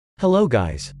Hello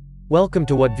guys. Welcome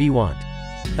to WhatVwant,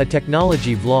 a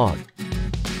technology vlog.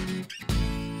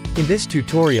 In this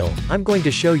tutorial, I'm going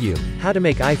to show you how to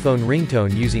make iPhone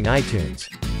ringtone using iTunes.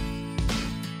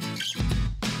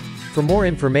 For more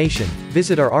information,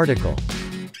 visit our article.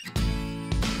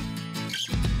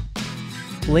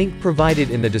 Link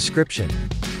provided in the description.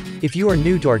 If you are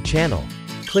new to our channel,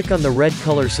 click on the red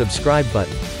color subscribe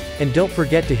button, and don't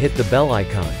forget to hit the bell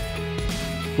icon.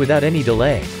 Without any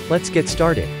delay, let's get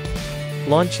started.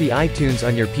 Launch the iTunes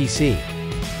on your PC.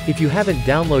 If you haven't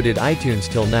downloaded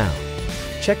iTunes till now,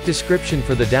 check description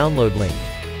for the download link.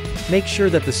 Make sure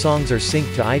that the songs are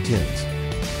synced to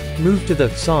iTunes. Move to the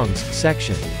Songs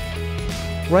section.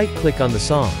 Right-click on the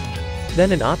song.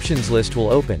 Then an options list will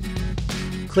open.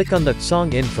 Click on the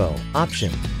Song Info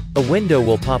option. A window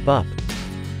will pop up.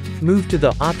 Move to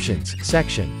the Options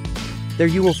section. There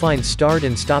you will find start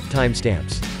and stop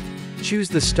timestamps. Choose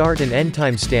the start and end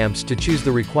timestamps to choose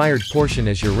the required portion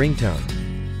as your ringtone.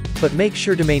 But make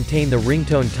sure to maintain the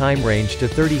ringtone time range to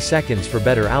 30 seconds for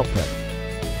better output.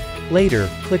 Later,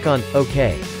 click on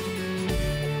OK.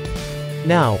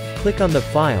 Now, click on the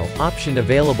File option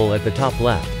available at the top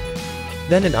left.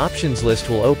 Then an options list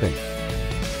will open.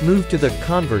 Move to the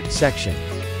Convert section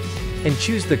and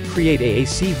choose the Create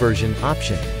AAC version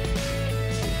option.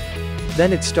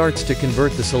 Then it starts to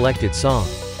convert the selected song.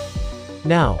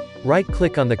 Now,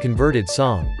 right-click on the converted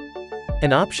song.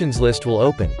 An options list will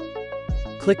open.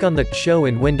 Click on the Show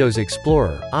in Windows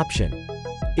Explorer option.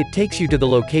 It takes you to the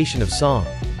location of song.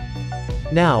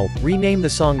 Now, rename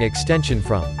the song extension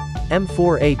from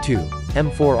M4A to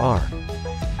M4R.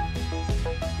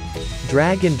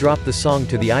 Drag and drop the song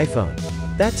to the iPhone.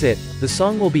 That's it, the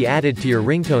song will be added to your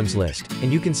ringtones list,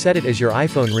 and you can set it as your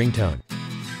iPhone ringtone.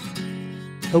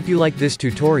 Hope you liked this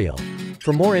tutorial.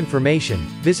 For more information,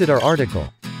 visit our article.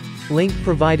 Link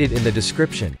provided in the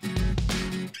description.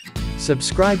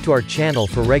 Subscribe to our channel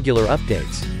for regular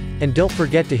updates. And don't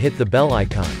forget to hit the bell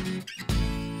icon.